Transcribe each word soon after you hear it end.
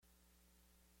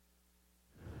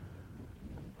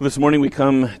This morning we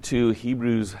come to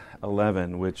Hebrews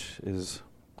 11, which is,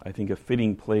 I think, a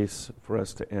fitting place for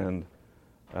us to end.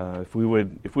 If we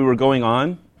were going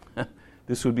on,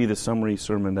 this would be the summary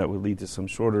sermon that would lead to some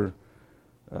shorter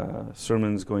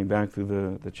sermons going back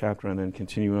through the chapter and then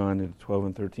continue on into 12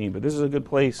 and 13. But this is a good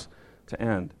place to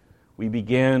end. We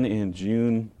began in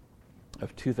June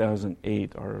of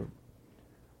 2008 our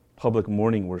public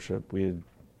morning worship. We had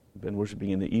been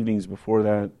worshiping in the evenings before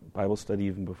that, Bible study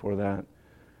even before that.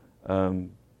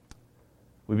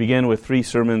 We began with 3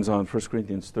 sermons on 1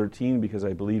 Corinthians 13 because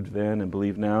I believed then and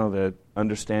believe now that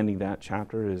understanding that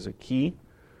chapter is a key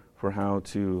for how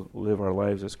to live our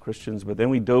lives as Christians. But then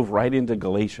we dove right into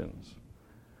Galatians.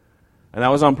 And that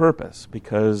was on purpose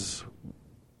because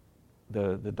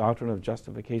the doctrine of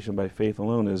justification by faith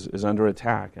alone is under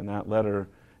attack. And that letter,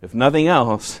 if nothing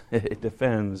else, it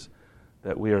defends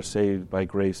that we are saved by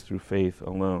grace through faith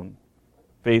alone.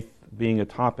 Faith being a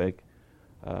topic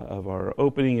of our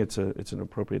opening, it's an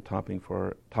appropriate topic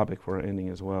for our ending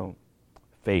as well.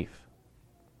 Faith.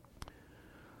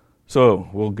 So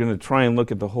we're going to try and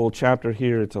look at the whole chapter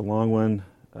here. It's a long one,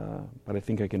 but I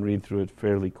think I can read through it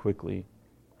fairly quickly.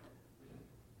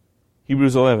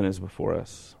 Hebrews 11 is before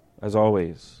us. As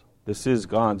always, this is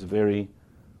God's very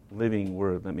living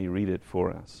word. Let me read it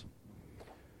for us.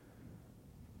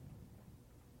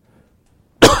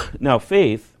 Now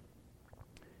faith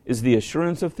is the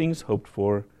assurance of things hoped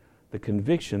for, the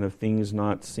conviction of things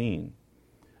not seen.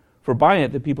 For by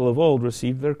it the people of old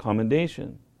received their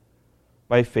commendation.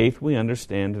 By faith we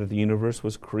understand that the universe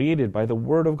was created by the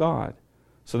Word of God,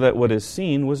 so that what is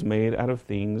seen was made out of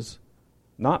things,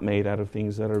 not made out of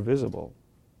things that are visible.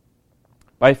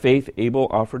 By faith Abel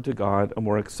offered to God a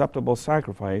more acceptable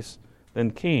sacrifice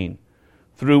than Cain,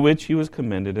 through which he was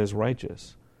commended as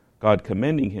righteous, God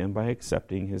commending him by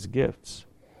accepting his gifts.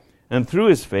 And through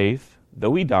his faith,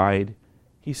 though he died,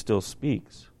 he still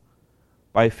speaks.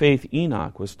 By faith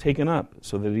Enoch was taken up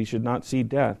so that he should not see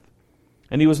death,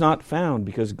 and he was not found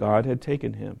because God had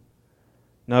taken him.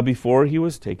 Now before he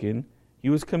was taken, he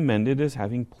was commended as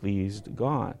having pleased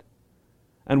God.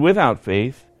 And without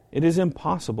faith, it is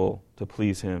impossible to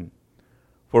please him.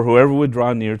 For whoever would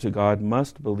draw near to God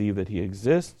must believe that he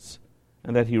exists,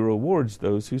 and that he rewards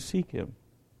those who seek him.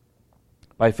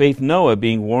 By faith Noah,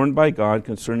 being warned by God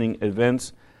concerning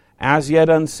events as yet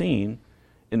unseen,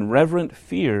 in reverent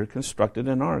fear constructed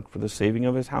an ark for the saving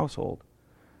of his household.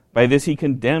 By this he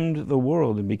condemned the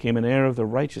world and became an heir of the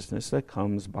righteousness that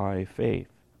comes by faith.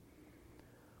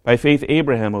 By faith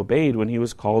Abraham obeyed when he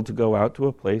was called to go out to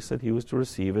a place that he was to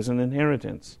receive as an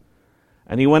inheritance.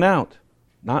 And he went out,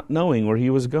 not knowing where he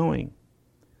was going.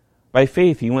 By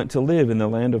faith he went to live in the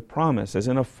land of promise, as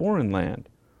in a foreign land,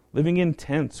 living in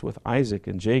tents with Isaac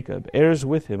and Jacob, heirs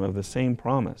with him of the same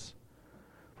promise.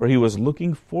 For he was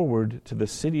looking forward to the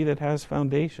city that has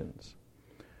foundations,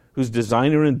 whose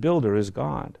designer and builder is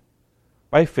God.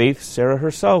 By faith Sarah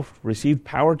herself received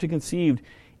power to conceive,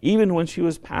 even when she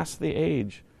was past the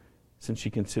age, since she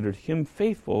considered him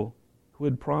faithful who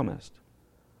had promised.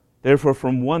 Therefore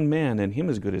from one man, and him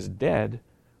as good as dead,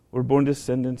 were born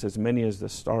descendants as many as the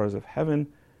stars of heaven,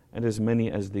 and as many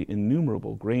as the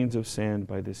innumerable grains of sand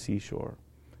by the seashore.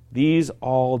 These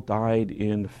all died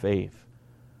in faith,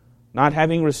 not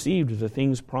having received the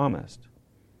things promised,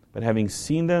 but having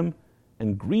seen them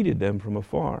and greeted them from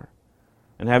afar,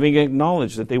 and having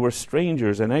acknowledged that they were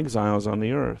strangers and exiles on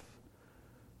the earth.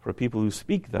 For people who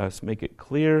speak thus make it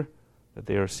clear that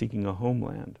they are seeking a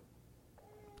homeland.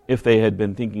 If they had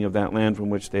been thinking of that land from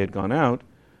which they had gone out,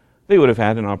 they would have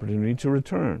had an opportunity to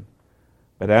return.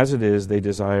 But as it is, they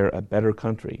desire a better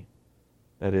country,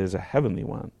 that is, a heavenly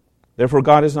one. Therefore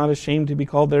God is not ashamed to be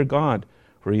called their God,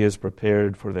 for he has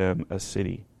prepared for them a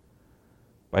city.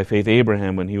 By faith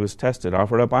Abraham, when he was tested,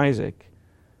 offered up Isaac,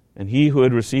 and he who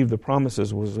had received the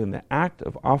promises was in the act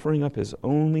of offering up his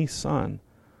only son,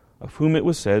 of whom it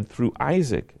was said, through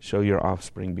Isaac shall your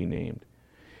offspring be named.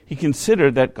 He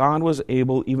considered that God was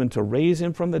able even to raise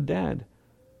him from the dead,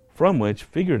 from which,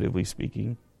 figuratively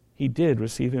speaking, he did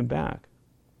receive him back.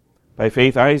 By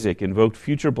faith Isaac invoked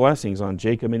future blessings on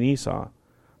Jacob and Esau.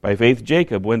 By faith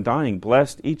Jacob, when dying,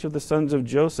 blessed each of the sons of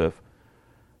Joseph,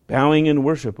 bowing in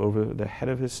worship over the head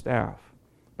of his staff.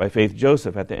 By faith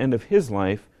Joseph, at the end of his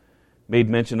life, made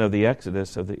mention of the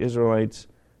exodus of the Israelites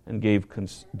and gave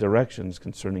directions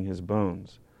concerning his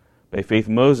bones. By faith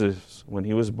Moses, when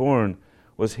he was born,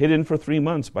 was hidden for 3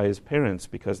 months by his parents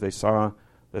because they saw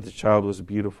that the child was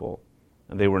beautiful,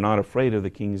 and they were not afraid of the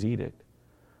king's edict.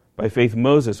 By faith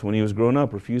Moses, when he was grown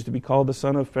up, refused to be called the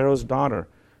son of Pharaoh's daughter,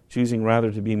 choosing rather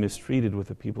to be mistreated with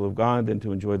the people of God than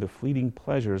to enjoy the fleeting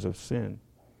pleasures of sin.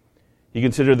 He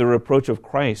considered the reproach of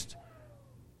Christ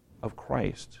of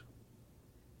Christ,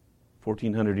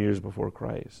 1,400 years before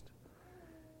Christ.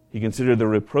 He considered the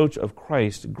reproach of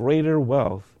Christ greater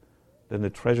wealth than the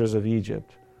treasures of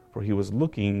Egypt, for he was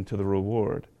looking to the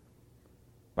reward.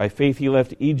 By faith he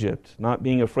left Egypt, not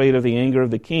being afraid of the anger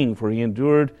of the king, for he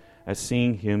endured as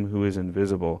seeing him who is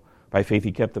invisible. By faith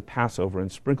he kept the Passover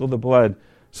and sprinkled the blood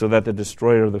so that the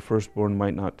destroyer of the firstborn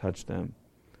might not touch them.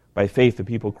 By faith the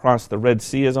people crossed the Red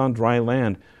Sea as on dry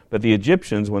land, but the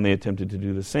Egyptians, when they attempted to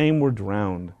do the same, were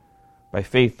drowned. By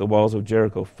faith the walls of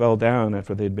Jericho fell down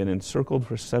after they had been encircled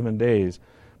for 7 days.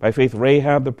 By faith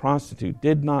Rahab the prostitute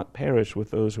did not perish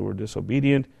with those who were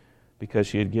disobedient, because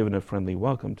she had given a friendly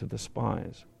welcome to the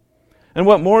spies. And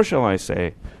what more shall I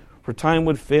say? For time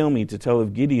would fail me to tell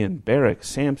of Gideon, Barak,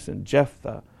 Samson,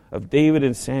 Jephthah, of David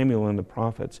and Samuel and the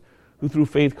prophets, who through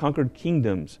faith conquered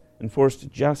kingdoms, enforced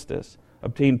justice,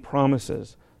 obtained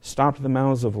promises, stopped the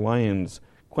mouths of lions,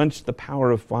 quenched the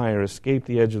power of fire, escaped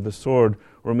the edge of the sword,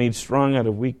 were made strong out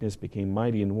of weakness, became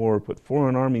mighty in war, put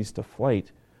foreign armies to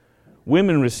flight.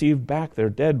 Women received back their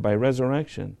dead by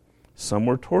resurrection. Some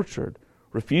were tortured,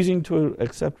 refusing to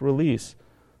accept release,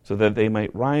 so that they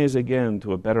might rise again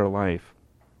to a better life.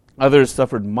 Others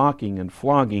suffered mocking and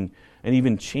flogging, and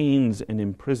even chains and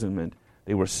imprisonment.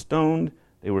 They were stoned,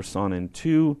 they were sawn in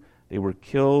two, they were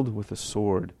killed with a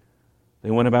sword.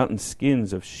 They went about in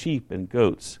skins of sheep and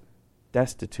goats,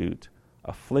 destitute,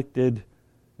 afflicted,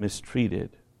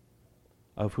 mistreated,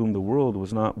 of whom the world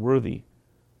was not worthy,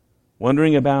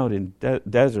 wandering about in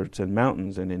deserts and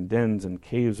mountains and in dens and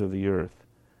caves of the earth.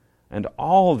 And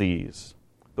all these,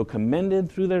 though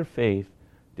commended through their faith,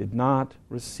 did not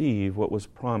receive what was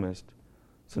promised,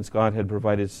 since God had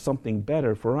provided something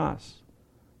better for us,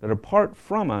 that apart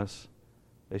from us,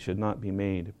 they should not be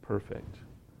made perfect.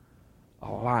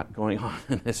 A lot going on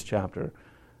in this chapter,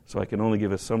 so I can only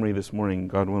give a summary this morning.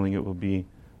 God willing, it will be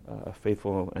a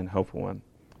faithful and helpful one.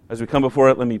 As we come before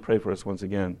it, let me pray for us once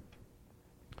again.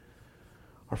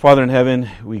 Our Father in heaven,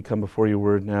 we come before your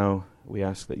word now. We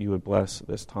ask that you would bless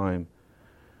this time,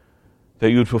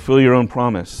 that you would fulfill your own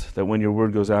promise, that when your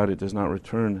word goes out, it does not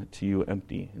return to you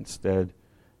empty. Instead,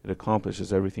 it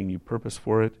accomplishes everything you purpose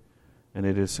for it, and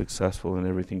it is successful in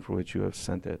everything for which you have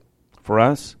sent it. For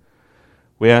us,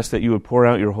 we ask that you would pour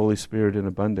out your Holy Spirit in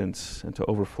abundance and to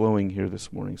overflowing here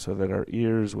this morning, so that our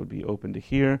ears would be open to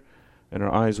hear and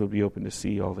our eyes would be open to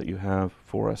see all that you have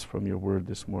for us from your word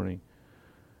this morning.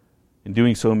 In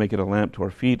doing so, make it a lamp to our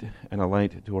feet and a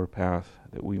light to our path,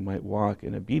 that we might walk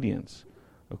in obedience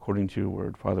according to your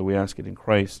word. Father, we ask it in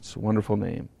Christ's wonderful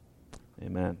name.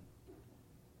 Amen.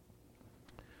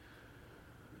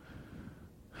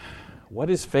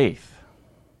 What is faith?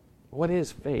 What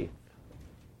is faith?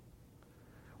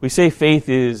 We say faith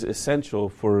is essential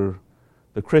for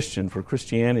the Christian, for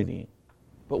Christianity.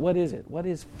 But what is it? What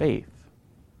is faith?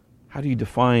 How do you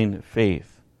define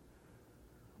faith?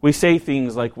 We say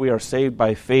things like we are saved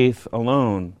by faith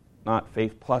alone, not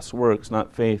faith plus works,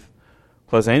 not faith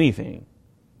plus anything.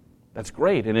 That's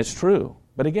great, and it's true.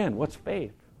 But again, what's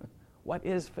faith? What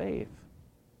is faith?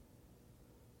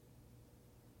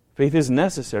 Faith is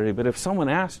necessary, but if someone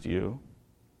asked you,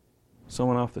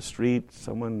 someone off the street,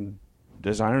 someone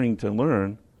desiring to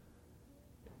learn,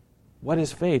 what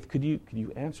is faith? Could you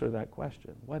answer that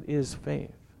question? What is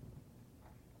faith?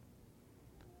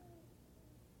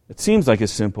 It seems like a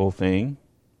simple thing,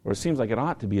 or it seems like it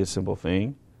ought to be a simple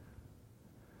thing,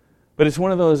 but it's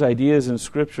one of those ideas in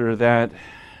Scripture that,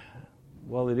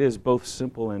 well, it is both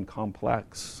simple and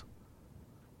complex.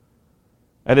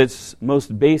 At its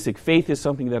most basic, faith is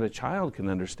something that a child can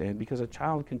understand, because a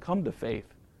child can come to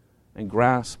faith and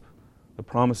grasp the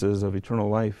promises of eternal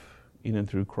life in and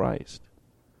through Christ.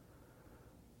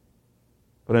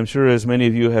 But I'm sure, as many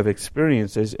of you have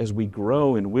experienced, as we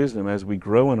grow in wisdom, as we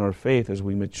grow in our faith, as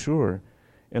we mature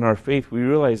in our faith, we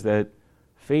realize that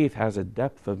faith has a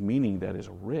depth of meaning that is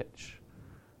rich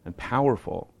and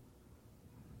powerful,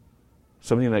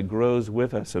 something that grows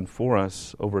with us and for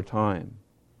us over time.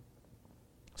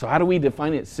 So how do we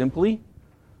define it simply?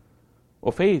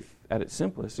 Well, faith, at its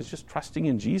simplest, is just trusting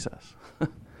in Jesus.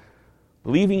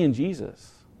 Believing in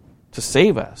Jesus to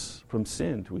save us from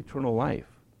sin to eternal life.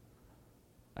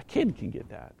 A kid can get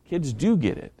that. Kids do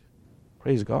get it.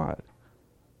 Praise God.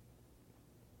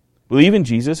 Believe in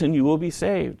Jesus and you will be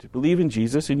saved. Believe in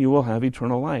Jesus and you will have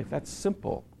eternal life. That's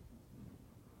simple.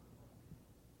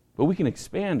 But we can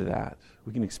expand that.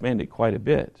 We can expand it quite a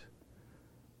bit.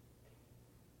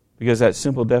 Because that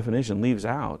simple definition leaves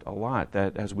out a lot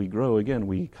that, as we grow, again,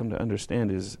 we come to understand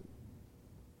is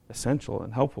essential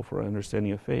and helpful for our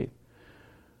understanding of faith.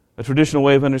 A traditional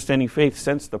way of understanding faith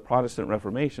since the Protestant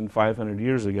Reformation 500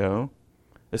 years ago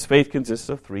is faith consists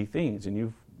of three things, and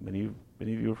you've Many of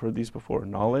you have heard these before.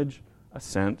 Knowledge,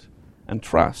 assent, and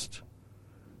trust.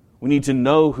 We need to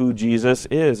know who Jesus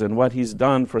is and what he's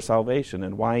done for salvation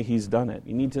and why he's done it.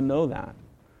 You need to know that.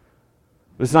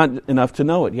 But it's not enough to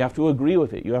know it. You have to agree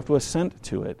with it. You have to assent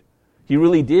to it. He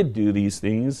really did do these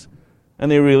things, and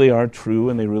they really are true,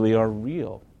 and they really are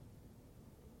real.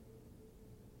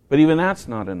 But even that's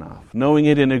not enough. Knowing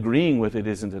it and agreeing with it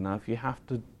isn't enough. You have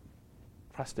to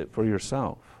trust it for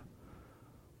yourself.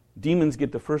 Demons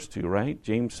get the first two, right?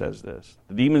 James says this.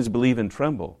 The demons believe and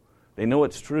tremble. They know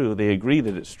it's true. They agree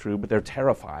that it's true, but they're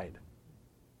terrified.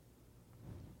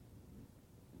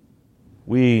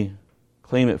 We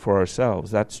claim it for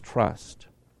ourselves. That's trust.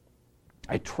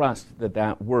 I trust that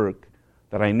that work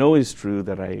that I know is true,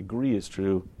 that I agree is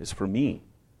true, is for me,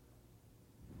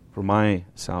 for my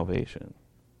salvation.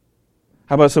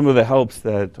 How about some of the helps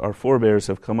that our forebears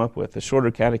have come up with? The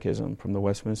Shorter Catechism from the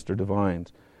Westminster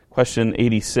Divines. Question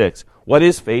 86. What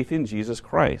is faith in Jesus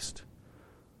Christ?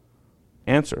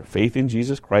 Answer. Faith in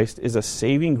Jesus Christ is a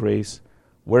saving grace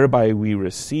whereby we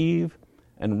receive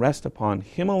and rest upon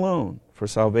him alone for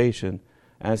salvation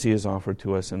as he is offered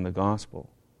to us in the gospel.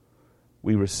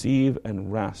 We receive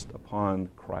and rest upon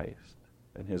Christ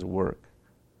and his work.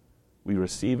 We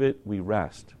receive it, we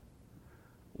rest.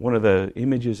 One of the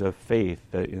images of faith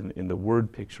that in the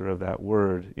word picture of that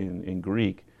word in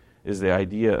Greek is the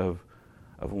idea of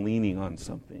leaning on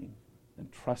something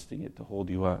and trusting it to hold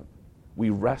you up. We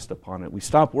rest upon it. We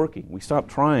stop working. We stop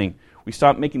trying. We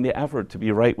stop making the effort to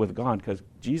be right with God because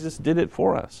Jesus did it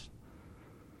for us.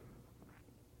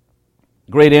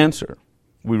 Great answer.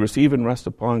 We receive and rest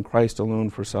upon Christ alone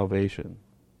for salvation.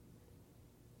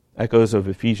 Echoes of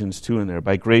Ephesians 2 in there.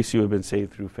 By grace you have been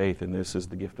saved through faith, and this is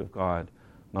the gift of God,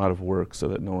 not of works, so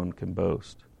that no one can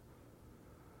boast.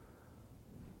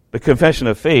 The Confession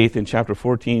of Faith in chapter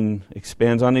 14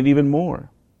 expands on it even more.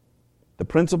 The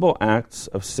principal acts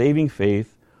of saving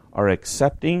faith are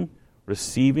accepting,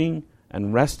 receiving,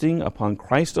 and resting upon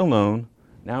Christ alone.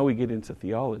 Now we get into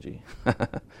theology.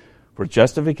 For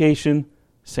justification,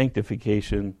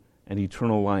 sanctification, and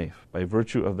eternal life by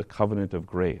virtue of the covenant of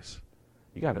grace.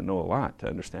 You got to know a lot to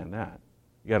understand that.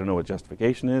 You got to know what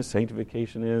justification is,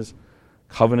 sanctification is,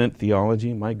 covenant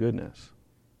theology. My goodness.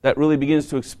 That really begins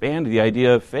to expand the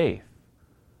idea of faith.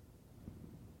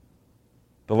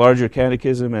 The larger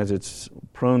catechism, as it's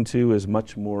prone to, is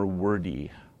much more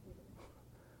wordy.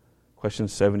 Question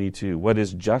 72. What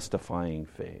is justifying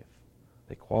faith?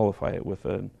 They qualify it with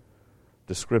a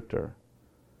descriptor.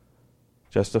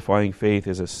 Justifying faith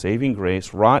is a saving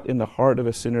grace wrought in the heart of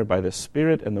a sinner by the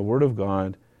Spirit and the Word of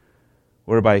God,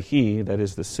 whereby he, that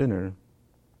is the sinner,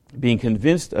 being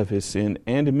convinced of his sin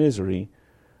and misery,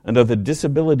 and of the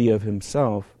disability of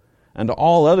himself and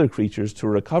all other creatures to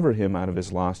recover him out of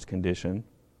his lost condition,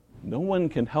 no one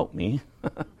can help me,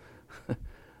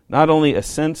 not only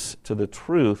assents to the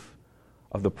truth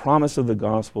of the promise of the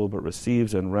gospel, but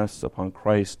receives and rests upon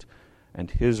Christ and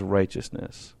his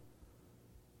righteousness.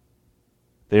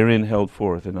 Therein held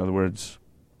forth, in other words,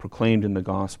 proclaimed in the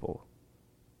gospel,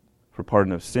 for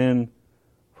pardon of sin,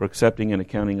 for accepting and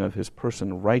accounting of his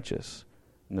person righteous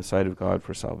in the sight of God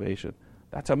for salvation.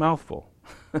 That's a mouthful,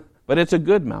 but it's a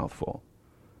good mouthful,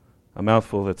 a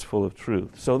mouthful that's full of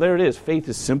truth. So there it is. Faith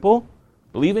is simple.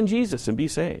 Believe in Jesus and be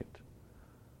saved.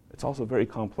 It's also very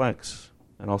complex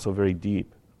and also very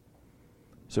deep.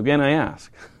 So again, I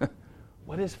ask,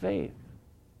 what is faith?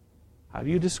 How do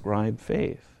you describe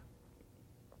faith?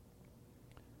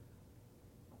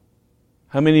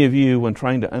 How many of you, when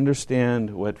trying to understand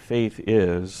what faith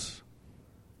is,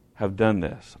 have done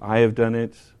this? I have done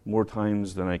it more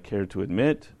times than I care to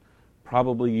admit.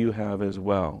 Probably you have as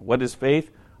well. What is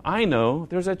faith? I know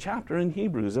there's a chapter in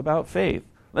Hebrews about faith.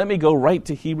 Let me go right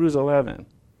to Hebrews 11.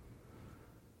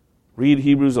 Read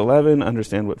Hebrews 11,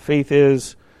 understand what faith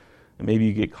is, and maybe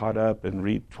you get caught up and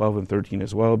read 12 and 13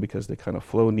 as well because they kind of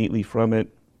flow neatly from it.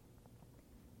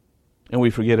 And we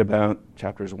forget about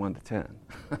chapters 1 to 10.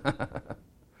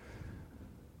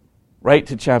 Right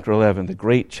to chapter 11, the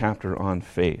great chapter on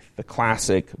faith, the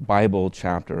classic Bible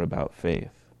chapter about faith.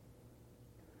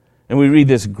 And we read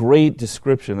this great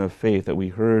description of faith that we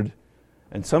heard,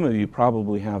 and some of you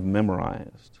probably have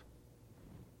memorized.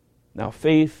 Now,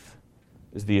 faith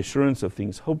is the assurance of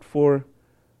things hoped for,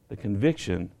 the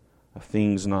conviction of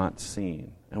things not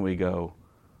seen. And we go,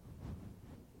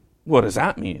 what does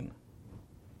that mean?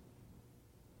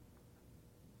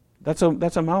 That's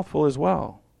a mouthful as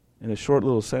well, in a short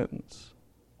little sentence.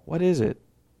 What is it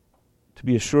to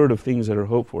be assured of things that are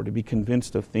hoped for, to be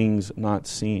convinced of things not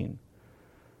seen?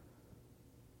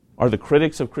 Are the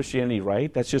critics of Christianity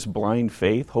right? That's just blind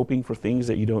faith, hoping for things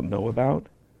that you don't know about?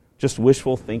 Just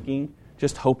wishful thinking?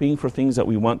 just hoping for things that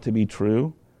we want to be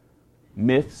true,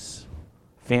 myths,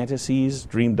 fantasies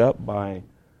dreamed up by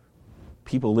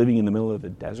people living in the middle of the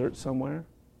desert somewhere?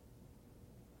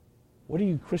 What are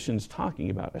you Christians talking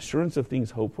about? Assurance of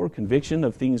things hoped for, conviction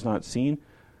of things not seen?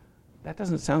 That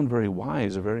doesn't sound very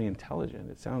wise or very intelligent.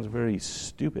 It sounds very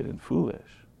stupid and foolish.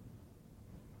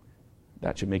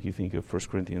 That should make you think of 1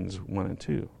 Corinthians 1 and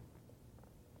 2.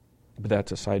 But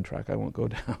that's a sidetrack I won't go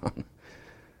down.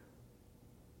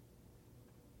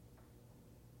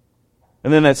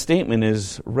 And then that statement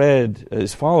is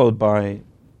followed by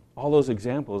all those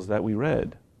examples that we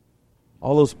read.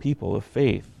 All those people of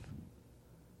faith.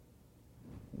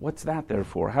 What's that there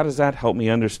for? How does that help me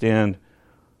understand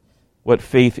what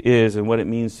faith is and what it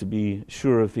means to be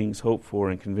sure of things hoped for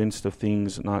and convinced of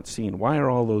things not seen? Why are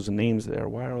all those names there?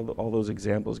 Why are all those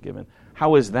examples given?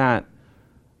 How is that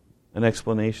an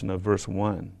explanation of verse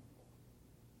 1?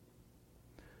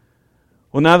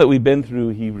 Well, now that we've been through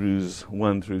Hebrews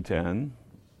 1 through 10,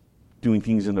 doing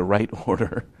things in the right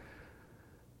order,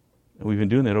 and we've been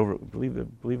doing that over, believe it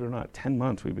or not, 10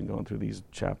 months we've been going through these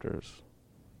chapters,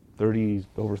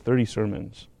 over 30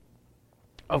 sermons.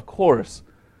 Of course,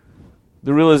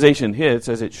 the realization hits,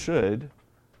 as it should,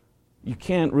 you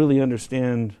can't really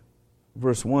understand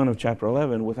verse 1 of chapter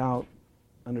 11 without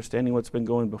understanding what's been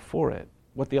going before it,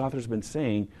 what the author's been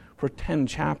saying for 10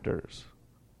 chapters.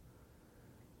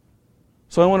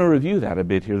 So I want to review that a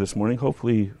bit here this morning,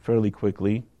 hopefully fairly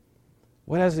quickly.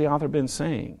 What has the author been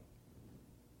saying?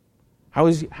 How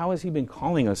has he been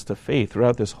calling us to faith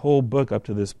throughout this whole book up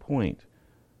to this point?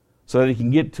 So that he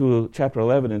can get to chapter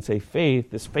 11 and say,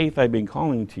 faith, this faith I've been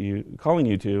calling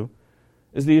you to,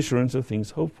 is the assurance of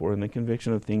things hoped for and the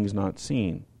conviction of things not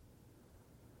seen.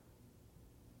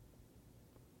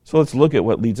 So let's look at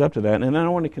what leads up to that. And then I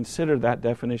want to consider that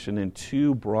definition in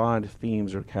two broad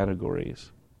themes or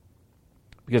categories.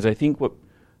 Because I think what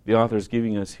the author is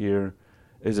giving us here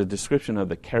is a description of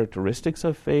the characteristics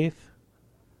of faith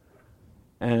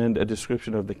and a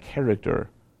description of the character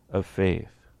of faith.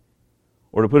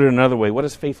 Or to put it another way, what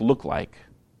does faith look like?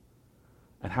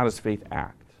 And how does faith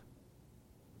act?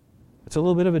 It's a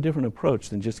little bit of a different approach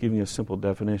than just giving a simple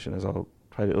definition, as I'll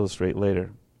try to illustrate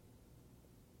later.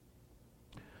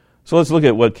 So let's look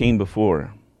at what came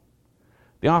before.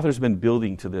 The author's been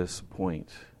building to this point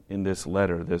in this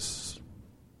letter, this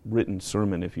written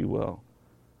sermon, if you will.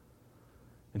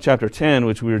 In chapter 10,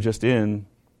 which we were just in,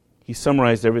 he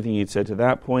summarized everything he'd said to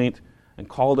that point and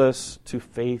called us to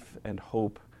faith and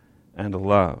hope and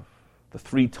love, the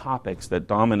three topics that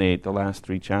dominate the last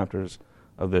three chapters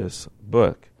of this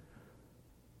book.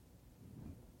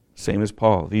 Same as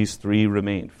Paul, these three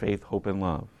remain, faith, hope, and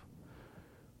love.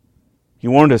 He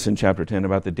warned us in chapter 10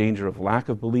 about the danger of lack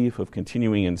of belief, of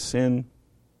continuing in sin,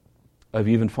 of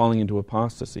even falling into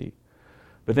apostasy.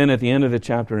 But then at the end of the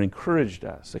chapter encouraged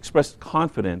us, expressed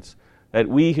confidence that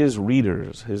we, his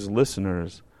readers, his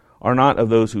listeners, are not of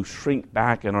those who shrink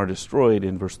back and are destroyed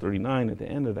in verse 39 at the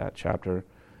end of that chapter,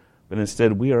 but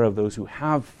instead we are of those who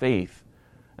have faith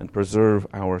and preserve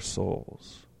our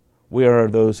souls. We are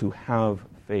those who have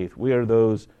faith. We are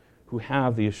those who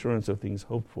have the assurance of things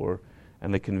hoped for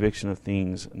and the conviction of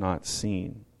things not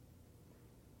seen.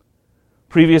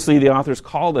 Previously, the authors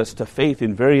called us to faith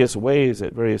in various ways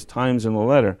at various times in the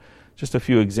letter. Just a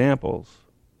few examples.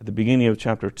 At the beginning of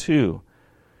chapter 2,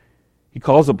 he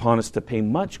calls upon us to pay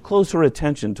much closer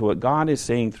attention to what God is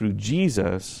saying through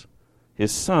Jesus,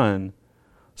 his Son,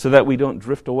 so that we don't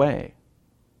drift away,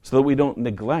 so that we don't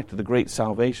neglect the great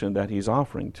salvation that he's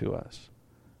offering to us.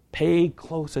 Pay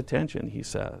close attention, he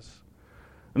says.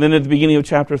 And then at the beginning of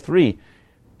chapter 3,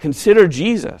 consider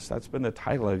Jesus. That's been the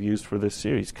title I've used for this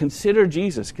series. Consider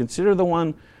Jesus. Consider the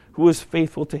one who is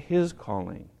faithful to his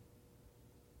calling.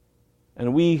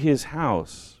 And we, his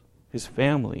house, his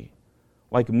family,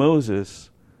 like Moses,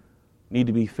 need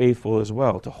to be faithful as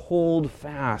well, to hold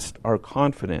fast our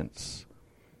confidence.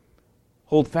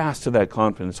 Hold fast to that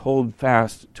confidence. Hold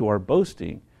fast to our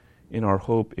boasting in our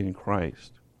hope in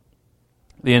Christ.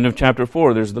 At the end of chapter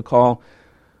 4, there's the call,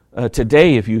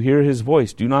 today, if you hear his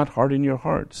voice, do not harden your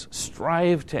hearts.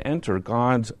 Strive to enter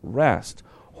God's rest.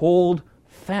 Hold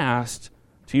fast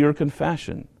to your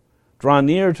confession. Draw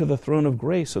near to the throne of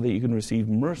grace so that you can receive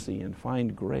mercy and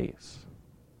find grace.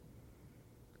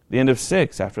 The end of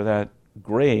 6, after that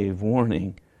grave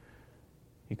warning,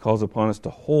 he calls upon us to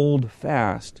hold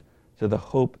fast to the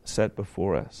hope set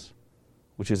before us,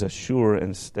 which is a sure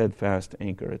and steadfast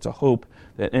anchor. It's a hope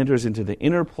that enters into the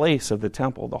inner place of the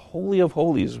temple, the Holy of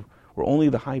Holies, where only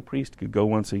the high priest could go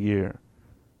once a year.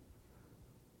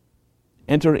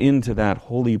 Enter into that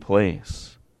holy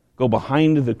place. Go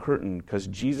behind the curtain, because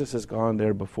Jesus has gone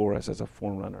there before us as a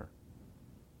forerunner.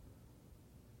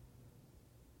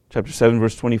 Chapter 7,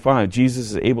 verse 25,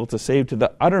 Jesus is able to save to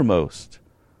the uttermost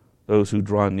those who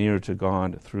draw near to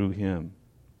God through him.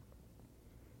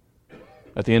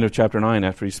 At the end of chapter 9,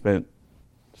 after he spent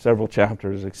several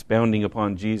chapters expounding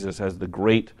upon Jesus as the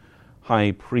great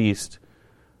high priest,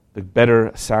 the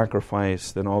better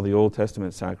sacrifice than all the Old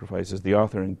Testament sacrifices, the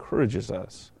author encourages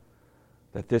us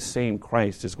that this same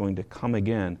Christ is going to come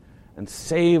again and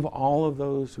save all of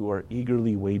those who are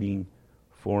eagerly waiting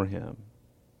for him.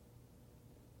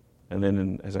 And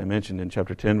then, as I mentioned in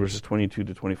chapter 10, verses 22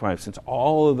 to 25, since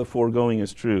all of the foregoing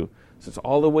is true, since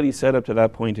all of what he said up to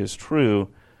that point is true,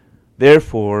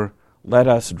 therefore, let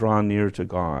us draw near to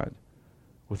God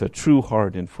with a true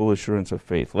heart and full assurance of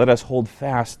faith. Let us hold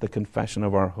fast the confession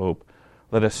of our hope.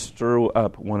 Let us stir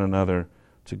up one another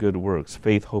to good works,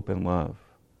 faith, hope, and love.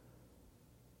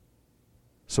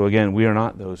 So again, we are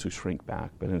not those who shrink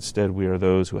back, but instead we are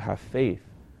those who have faith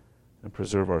and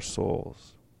preserve our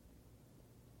souls.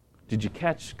 Did you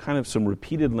catch kind of some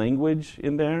repeated language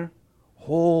in there?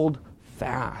 Hold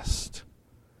fast.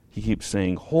 He keeps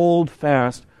saying, hold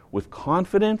fast with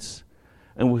confidence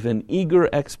and with an eager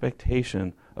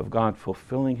expectation of God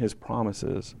fulfilling his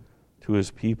promises to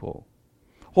his people.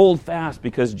 Hold fast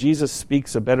because Jesus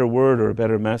speaks a better word or a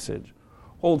better message.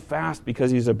 Hold fast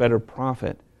because he's a better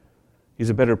prophet. He's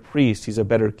a better priest. He's a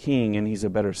better king, and he's a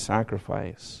better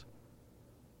sacrifice.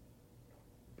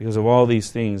 Because of all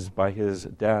these things, by his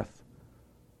death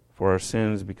for our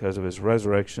sins, because of his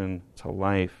resurrection to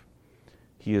life,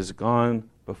 he has gone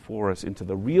before us into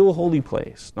the real holy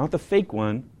place, not the fake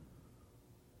one,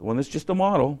 the one that's just a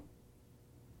model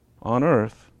on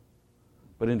earth,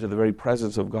 but into the very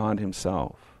presence of God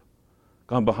himself,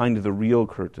 gone behind the real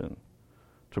curtain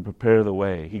to prepare the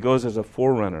way. He goes as a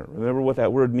forerunner. Remember what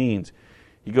that word means.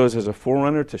 He goes as a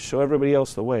forerunner to show everybody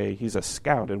else the way. He's a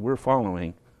scout and we're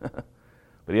following.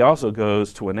 But he also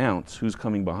goes to announce who's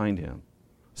coming behind him.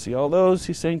 See all those,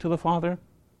 he's saying to the Father?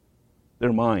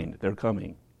 They're mine. They're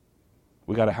coming.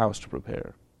 We got a house to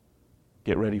prepare.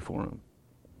 Get ready for them.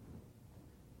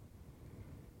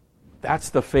 That's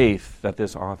the faith that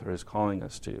this author is calling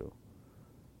us to.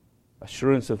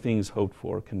 Assurance of things hoped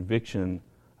for, conviction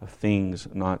of things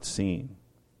not seen.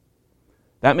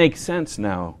 That makes sense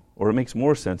now, or it makes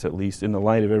more sense at least, in the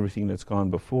light of everything that's gone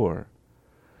before.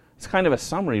 It's kind of a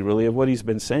summary, really, of what he's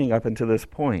been saying up until this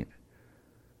point.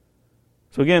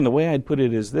 So again, the way I'd put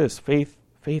it is this. Faith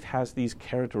has these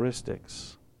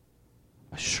characteristics.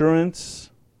 Assurance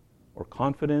or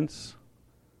confidence,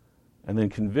 and then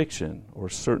conviction or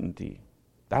certainty.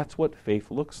 That's what faith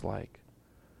looks like.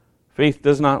 Faith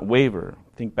does not waver.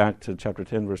 Think back to chapter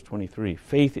 10, verse 23.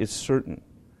 Faith is certain.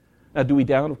 Now, do we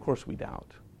doubt? Of course we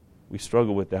doubt. We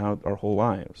struggle with doubt our whole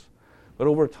lives. But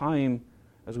over time,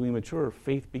 as we mature,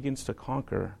 faith begins to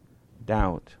conquer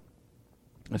doubt.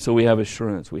 And so we have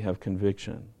assurance, we have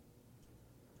conviction.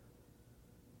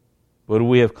 What do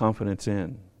we have confidence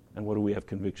in? And what do we have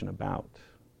conviction about?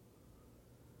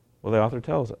 Well, the author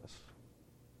tells us.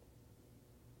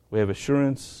 We have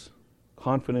assurance,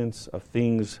 confidence of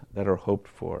things that are hoped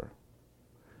for.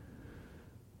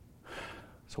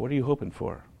 So what are you hoping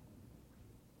for?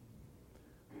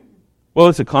 Well,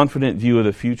 it's a confident view of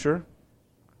the future,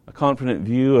 a confident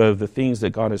view of the things that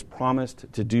God has promised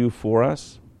to do for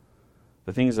us,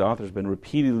 the things the author's been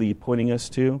repeatedly pointing us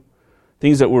to,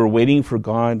 things that we're waiting for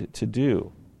God to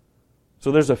do.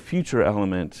 So there's a future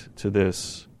element to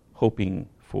this hoping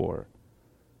for.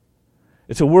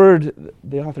 It's a word,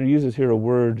 the author uses here a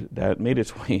word that made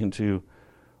its way into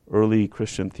early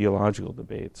Christian theological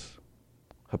debates,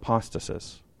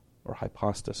 hypostasis or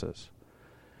hypostasis.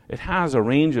 It has a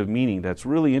range of meaning that's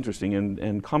really interesting,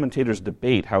 and commentators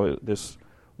debate how this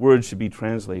word should be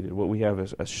translated. What we have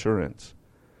is assurance.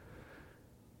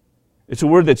 It's a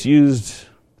word that's used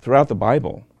throughout the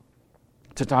Bible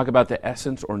to talk about the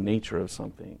essence or nature of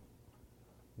something.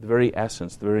 The very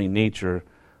essence, the very nature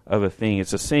of a thing.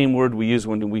 It's the same word we use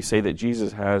when we say that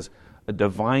Jesus has a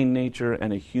divine nature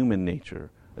and a human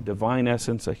nature. A divine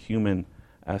essence, a human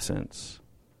essence.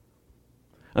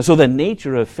 And so the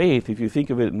nature of faith, if you think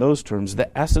of it in those terms,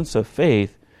 the essence of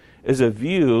faith is a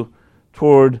view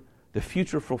toward the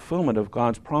future fulfillment of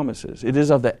God's promises. It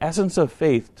is of the essence of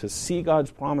faith to see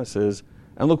God's promises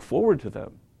and look forward to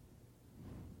them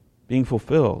being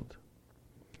fulfilled.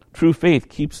 True faith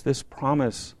keeps this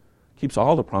promise, keeps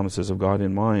all the promises of God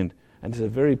in mind, and is a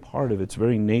very part of its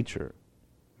very nature.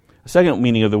 A second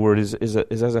meaning of the word is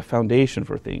as a foundation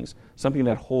for things, something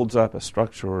that holds up a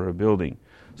structure or a building.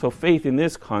 So faith in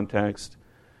this context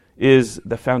is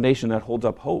the foundation that holds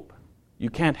up hope. You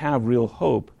can't have real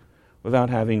hope without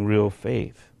having real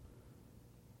faith.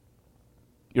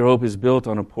 Your hope is built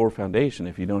on a poor foundation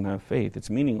if you don't have faith. It's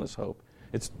meaningless hope.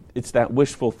 It's that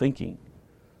wishful thinking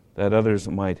that others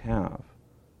might have.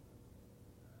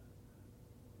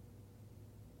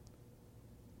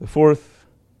 The third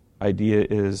idea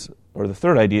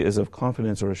is of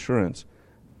confidence or assurance.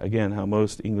 Again, how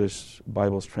most English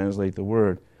Bibles translate the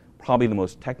word. Probably the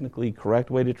most technically correct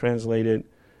way to translate it.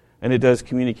 And it does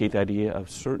communicate the idea of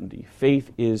certainty.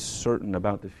 Faith is certain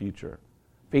about the future.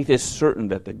 Faith is certain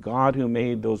that the God who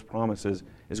made those promises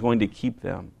is going to keep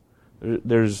them.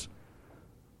 There's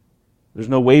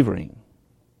no wavering.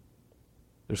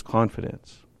 There's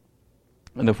confidence.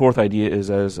 And the fourth idea is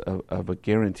of a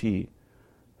guarantee.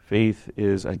 Faith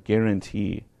is a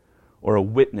guarantee or a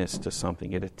witness to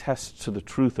something. It attests to the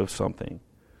truth of something.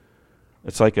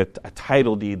 It's like a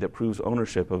title deed that proves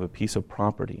ownership of a piece of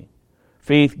property.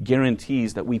 Faith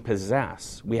guarantees that we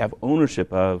possess, we have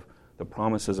ownership of the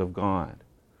promises of God.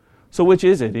 So which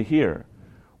is it here?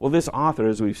 Well, this author,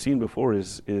 as we've seen before,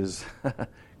 is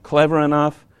clever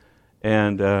enough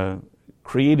and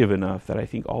creative enough that I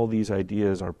think all these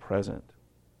ideas are present.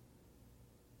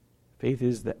 Faith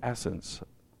is the essence,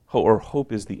 or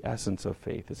hope is the essence of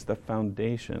faith. It's the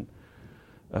foundation.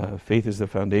 Faith is the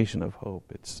foundation of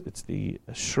hope. It's the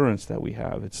assurance that we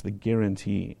have. It's the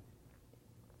guarantee.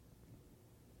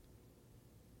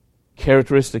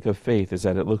 Characteristic of faith is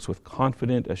that it looks with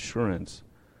confident assurance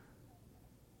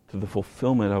to the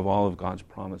fulfillment of all of God's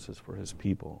promises for His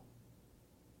people.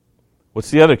 What's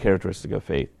the other characteristic of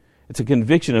faith? It's a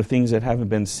conviction of things that haven't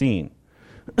been seen.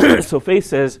 So faith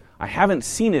says, I haven't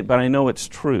seen it, but I know it's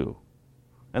true.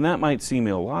 And that might seem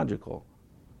illogical.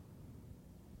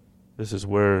 This is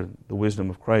where the wisdom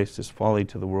of Christ is folly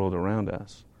to the world around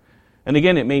us. And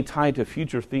again, it may tie to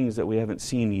future things that we haven't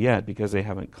seen yet because they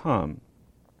haven't come.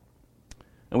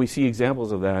 And we see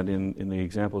examples of that in the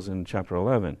examples in chapter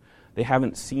 11. They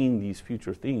haven't seen these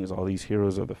future things, all these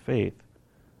heroes of the faith.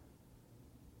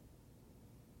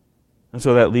 And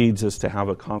so that leads us to have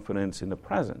a confidence in the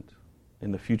present,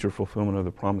 in the future fulfillment of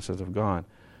the promises of God.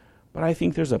 But I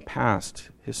think there's a past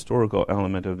historical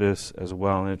element of this as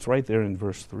well, and it's right there in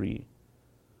verse 3.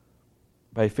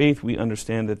 By faith we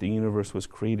understand that the universe was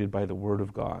created by the Word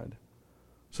of God,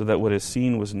 so that what is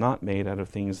seen was not made out of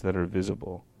things that are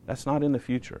visible. That's not in the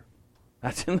future.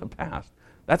 That's in the past.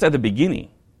 That's at the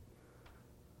beginning.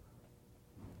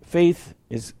 Faith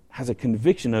has a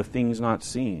conviction of things not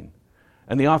seen.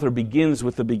 And the author begins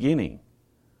with the beginning.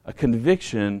 A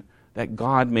conviction that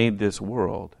God made this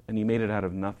world, and He made it out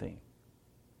of nothing.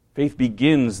 Faith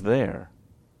begins there.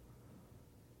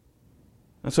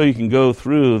 And so you can go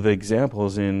through the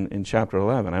examples in chapter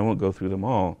 11. I won't go through them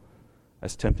all,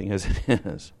 as tempting as it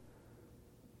is.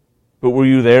 But were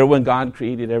you there when God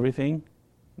created everything?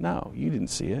 No, you didn't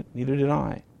see it. Neither did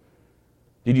I.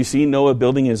 Did you see Noah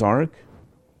building his ark?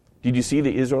 Did you see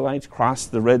the Israelites cross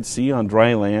the Red Sea on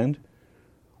dry land?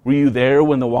 Were you there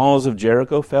when the walls of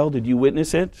Jericho fell? Did you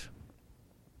witness it?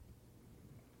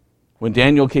 When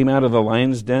Daniel came out of the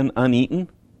lion's den uneaten,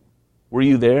 were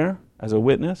you there as a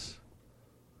witness?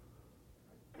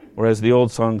 Or as the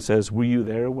old song says, were you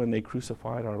there when they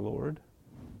crucified our Lord?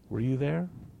 Were you there?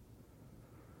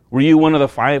 Were you one of the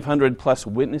 500 plus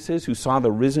witnesses who saw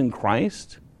the risen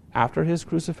Christ after His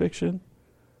crucifixion?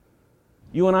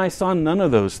 You and I saw none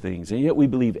of those things, and yet we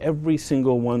believe every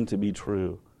single one to be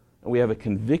true. And we have a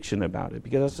conviction about it,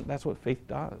 because that's what faith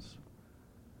does.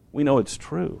 We know it's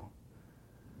true.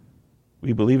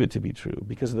 We believe it to be true,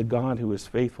 because the God who is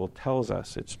faithful tells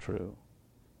us it's true.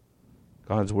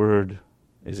 God's word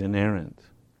is inerrant.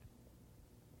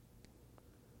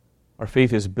 Our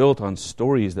faith is built on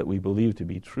stories that we believe to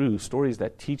be true, stories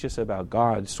that teach us about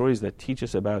God, stories that teach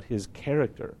us about His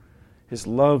character, His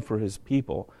love for His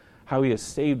people, how He has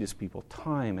saved His people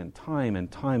time and time and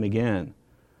time again,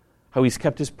 how He's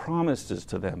kept His promises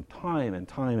to them time and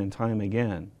time and time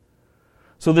again.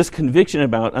 So this conviction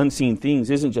about unseen things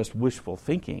isn't just wishful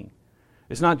thinking.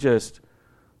 It's not just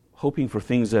hoping for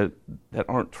things that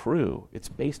aren't true. It's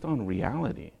based on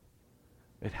reality.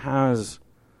 It has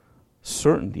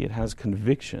certainty. It has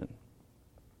conviction.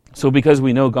 So because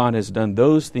we know God has done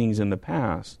those things in the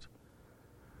past,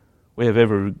 we have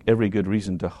every good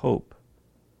reason to hope.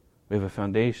 We have a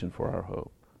foundation for our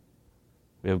hope.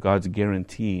 We have God's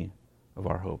guarantee of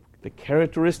our hope. The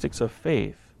characteristics of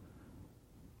faith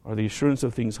are the assurance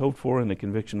of things hoped for and the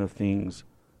conviction of things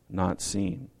not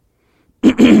seen.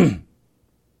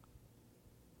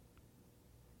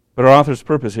 But our author's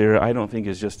purpose here, I don't think,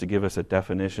 is just to give us a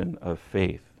definition of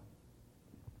faith.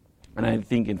 And I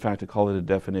think, in fact, to call it a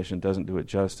definition doesn't do it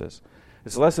justice.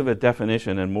 It's less of a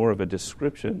definition and more of a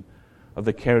description of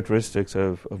the characteristics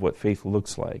of what faith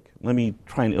looks like. Let me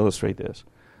try and illustrate this.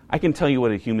 I can tell you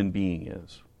what a human being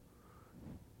is.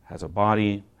 Has a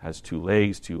body, has 2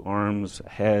 legs, 2 arms, a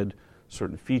head,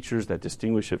 certain features that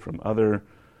distinguish it from other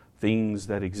things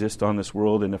that exist on this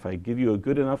world. And if I give you a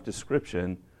good enough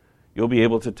description, you'll be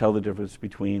able to tell the difference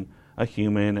between a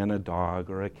human and a dog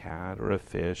or a cat or a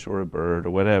fish or a bird or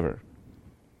whatever.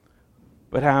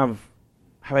 But have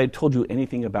I told you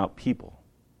anything about people?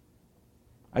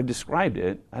 I've described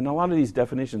it, and a lot of these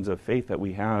definitions of faith that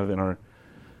we have in our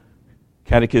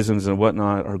catechisms and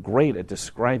whatnot are great at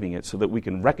describing it so that we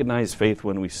can recognize faith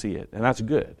when we see it. And that's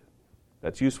good.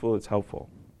 That's useful, it's helpful.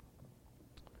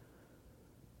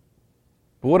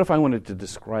 But what if I wanted to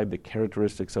describe the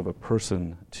characteristics of a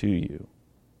person to you?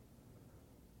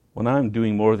 Well, now I'm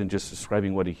doing more than just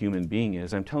describing what a human being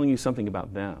is. I'm telling you something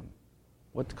about them.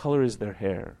 What color is their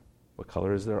hair? What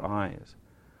color is their eyes?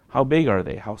 How big are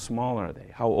they? How small are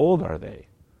they? How old are they?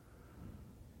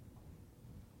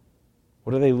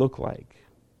 What do they look like?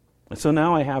 And so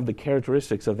now I have the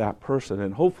characteristics of that person,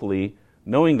 and hopefully,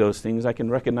 knowing those things, I can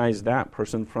recognize that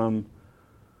person from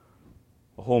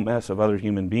a whole mess of other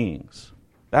human beings.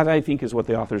 That, I think, is what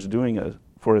the author's doing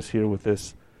for us here with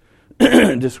this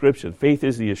description. Faith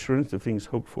is the assurance of things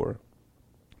hoped for,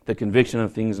 the conviction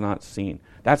of things not seen.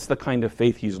 That's the kind of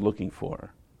faith he's looking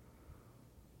for.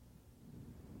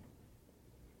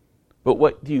 But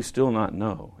what do you still not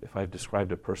know if I've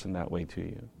described a person that way to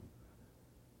you?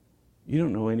 You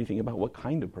don't know anything about what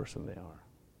kind of person they are.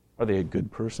 Are they a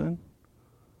good person?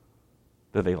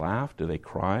 Do they laugh? Do they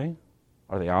cry?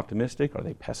 Are they optimistic? Are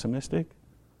they pessimistic?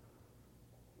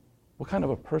 What kind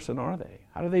of a person are they?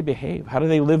 How do they behave? How do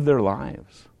they live their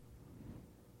lives?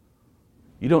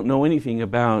 You don't know anything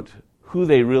about who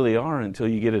they really are until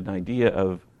you get an idea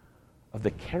of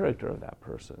the character of that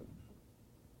person.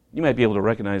 You might be able to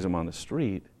recognize them on the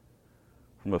street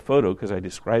from a photo because I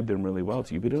described them really well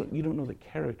to you, but you don't know the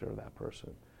character of that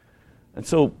person. And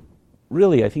so,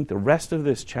 really, I think the rest of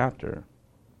this chapter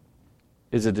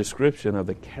is a description of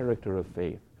the character of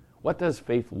faith. What does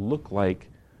faith look like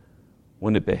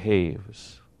when it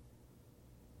behaves?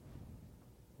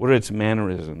 What are its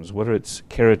mannerisms? What are its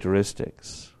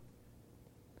characteristics?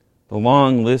 The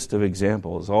long list of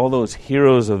examples, all those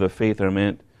heroes of the faith are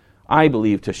meant, I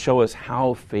believe, to show us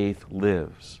how faith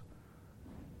lives.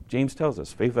 James tells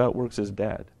us, faith without works is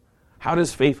dead. How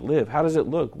does faith live? How does it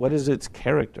look? What is its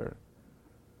character?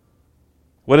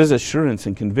 What does assurance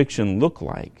and conviction look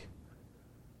like?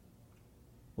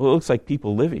 Well, it looks like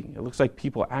people living. It looks like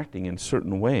people acting in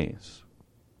certain ways.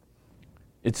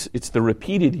 It's the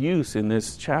repeated use in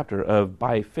this chapter of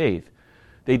by faith.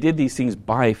 They did these things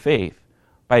by faith.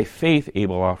 By faith,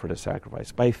 Abel offered a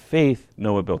sacrifice. By faith,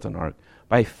 Noah built an ark.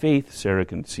 By faith, Sarah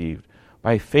conceived.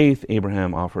 By faith,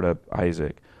 Abraham offered up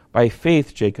Isaac. By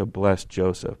faith, Jacob blessed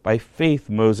Joseph. By faith,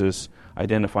 Moses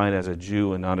identified as a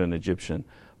Jew and not an Egyptian.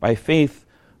 By faith,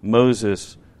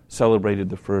 Moses celebrated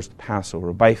the first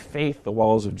Passover. By faith, the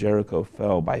walls of Jericho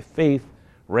fell. By faith,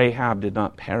 Rahab did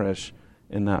not perish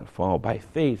in that fall. By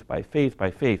faith, by faith,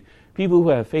 by faith. People who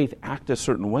have faith act a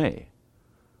certain way.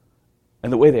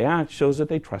 And the way they act shows that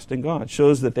they trust in God,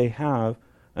 shows that they have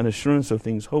an assurance of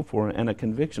things hoped for and a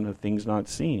conviction of things not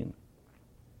seen.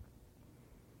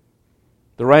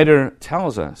 The writer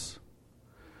tells us,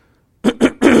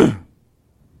 verse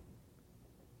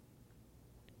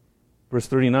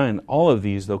 39, all of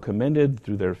these, though commended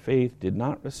through their faith, did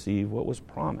not receive what was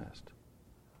promised.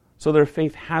 So their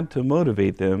faith had to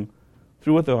motivate them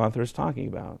through what the author is talking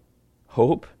about.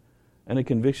 Hope and a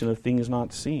conviction of things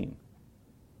not seen.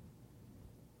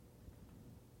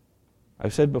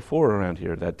 I've said before around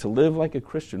here that to live like a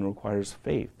Christian requires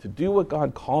faith. To do what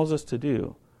God calls us to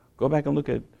do. Go back and look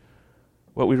at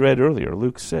what we read earlier,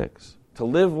 Luke 6. To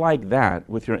live like that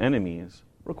with your enemies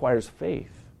requires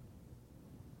faith.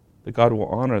 That God will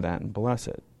honor that and bless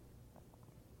it.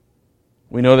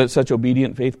 We know that such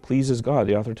obedient faith pleases God.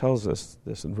 The author tells us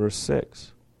this in verse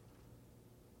 6.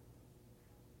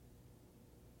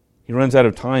 He runs out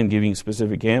of time giving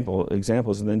specific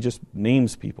examples and then just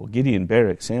names people. Gideon,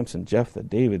 Barak, Samson, Jephthah,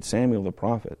 David, Samuel, the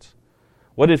prophets.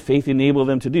 What did faith enable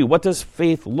them to do? What does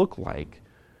faith look like?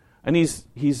 And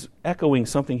he's echoing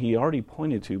something he already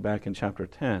pointed to back in chapter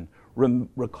 10.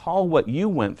 Recall what you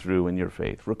went through in your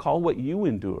faith. Recall what you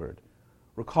endured.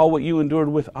 Recall what you endured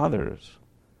with others.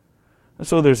 And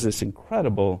so there's this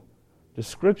incredible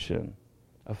description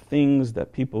of things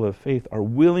that people of faith are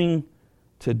willing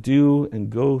to do and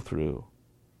go through,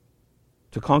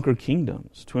 to conquer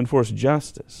kingdoms, to enforce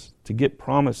justice, to get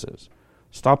promises,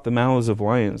 stop the mouths of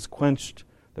lions, quenched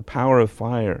the power of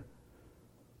fire,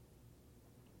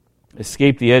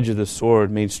 escaped the edge of the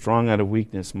sword, made strong out of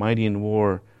weakness, mighty in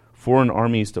war, foreign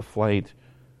armies to flight,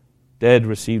 Dead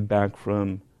received back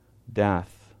from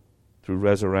death through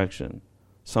resurrection.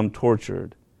 Some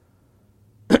tortured,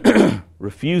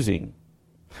 refusing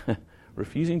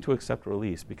to accept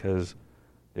release because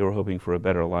they were hoping for a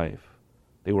better life.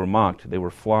 They were mocked, they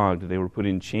were flogged, they were put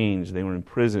in chains, they were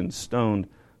imprisoned, stoned,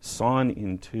 sawn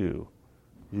in two,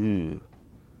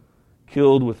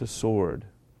 killed with a sword,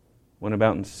 went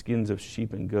about in skins of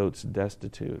sheep and goats,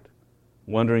 destitute,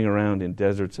 wandering around in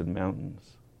deserts and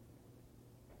mountains.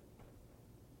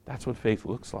 That's what faith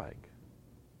looks like.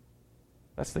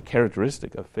 That's the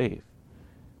characteristic of faith.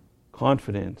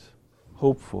 Confident,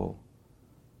 hopeful,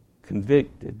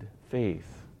 convicted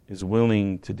faith is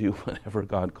willing to do whatever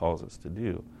God calls us to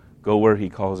do. Go where He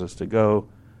calls us to go.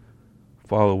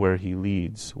 Follow where He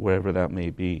leads, wherever that may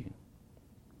be.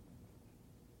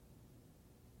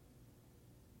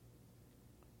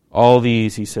 All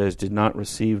these, he says, did not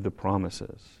receive the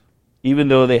promises, even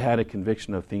though they had a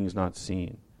conviction of things not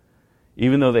seen,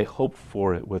 even though they hoped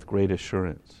for it with great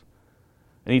assurance.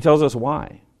 And he tells us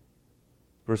why.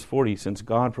 Verse 40, since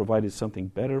God provided something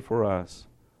better for us,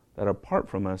 that apart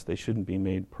from us they shouldn't be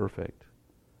made perfect.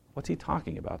 What's he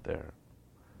talking about there?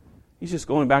 He's just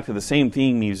going back to the same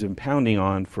theme he's impounding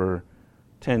on for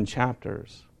 10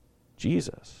 chapters.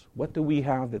 Jesus. What do we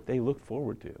have that they look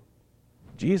forward to?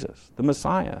 Jesus, the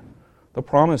Messiah, the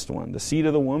promised one, the seed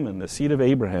of the woman, the seed of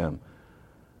Abraham,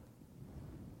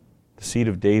 the seed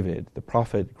of David, the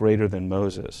prophet greater than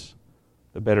Moses,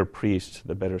 the better priest,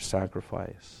 the better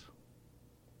sacrifice.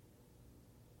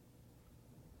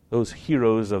 Those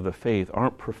heroes of the faith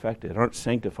aren't perfected, aren't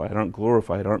sanctified, aren't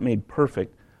glorified, aren't made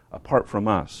perfect apart from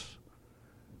us.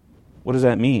 What does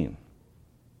that mean?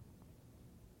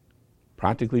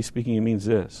 Practically speaking, it means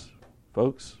this.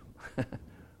 Folks,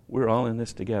 we're all in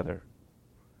this together.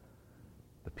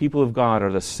 The people of God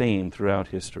are the same throughout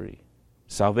history.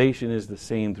 Salvation is the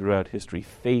same throughout history.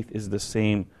 Faith is the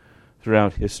same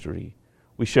throughout history.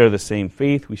 We share the same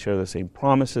faith, we share the same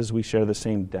promises, we share the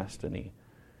same destiny.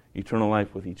 Eternal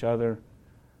life with each other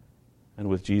and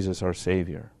with Jesus our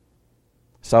Savior.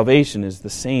 Salvation is the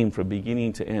same from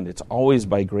beginning to end. It's always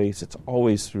by grace, it's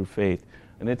always through faith.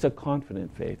 And it's a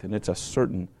confident faith, and it's a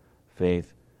certain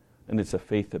faith, and it's a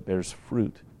faith that bears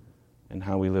fruit in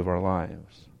how we live our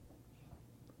lives.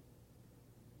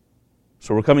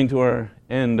 So we're coming to our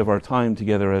end of our time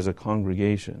together as a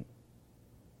congregation.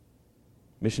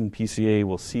 Mission PCA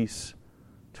will cease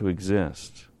to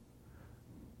exist.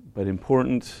 But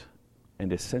important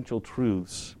and essential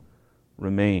truths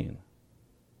remain.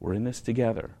 We're in this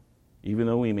together. Even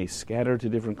though we may scatter to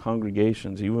different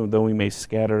congregations, even though we may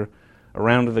scatter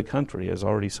around the country, as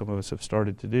already some of us have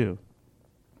started to do.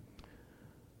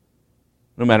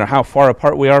 No matter how far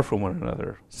apart we are from one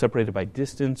another, separated by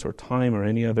distance or time or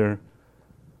any other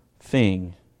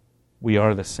thing, we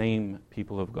are the same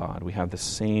people of God. We have the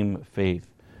same faith.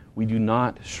 We do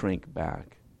not shrink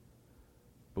back,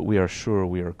 but we are sure,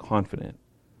 we are confident.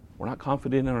 We're not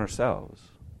confident in ourselves.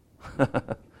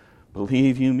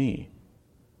 Believe you me.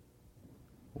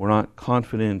 We're not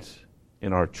confident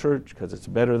in our church because it's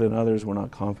better than others. We're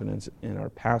not confident in our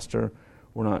pastor.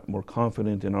 We're not more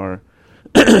confident in our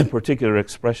particular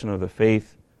expression of the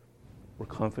faith. We're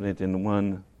confident in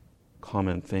one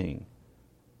common thing.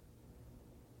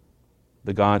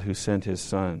 The God who sent His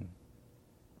Son,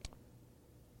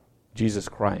 Jesus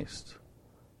Christ,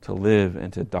 to live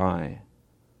and to die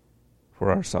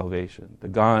for our salvation. The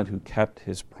God who kept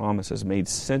His promises made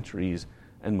centuries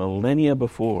and millennia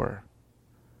before,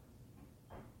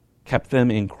 kept them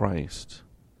in Christ,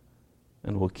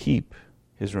 and will keep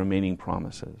His remaining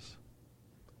promises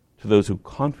to those who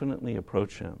confidently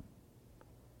approach Him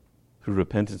through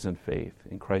repentance and faith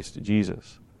in Christ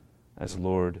Jesus as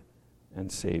Lord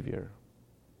and Savior.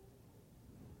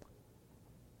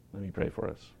 Let me pray for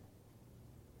us.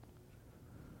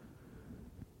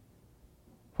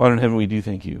 Father in heaven, we do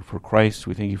thank You for Christ.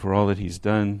 We thank You for all that He's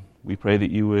done. We pray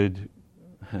that You would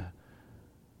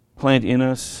plant in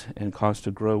us and cause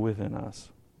to grow within us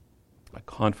a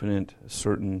confident,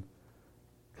 certain,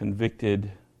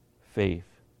 convicted faith,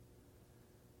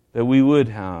 that we would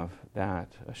have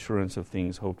that assurance of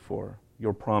things hoped for,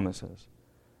 Your promises,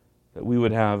 that we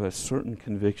would have a certain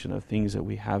conviction of things that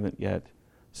we haven't yet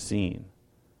seen,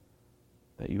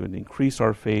 that You would increase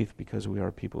our faith because we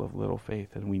are people of little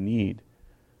faith and we need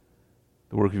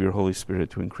the work of Your Holy Spirit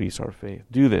to increase our faith.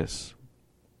 Do this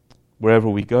wherever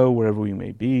we go, wherever we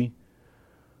may be,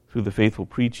 through the faithful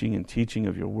preaching and teaching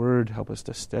of Your Word. Help us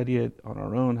to study it on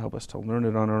our own. Help us to learn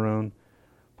it on our own.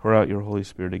 Pour out Your Holy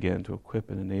Spirit again to equip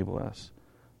and enable us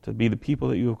to be the people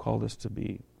that You have called us to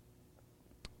be.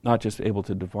 Not just able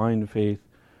to divine faith,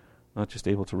 not just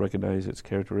able to recognize its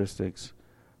characteristics,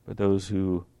 but those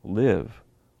who live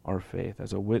our faith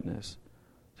as a witness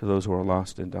to those who are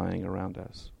lost and dying around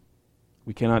us.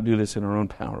 We cannot do this in our own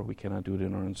power. We cannot do it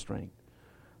in our own strength.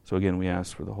 So again, we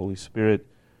ask for the Holy Spirit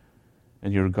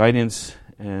and your guidance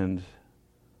and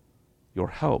your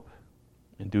help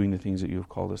in doing the things that you have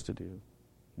called us to do.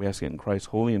 We ask it in Christ's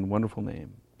holy and wonderful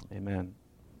name. Amen.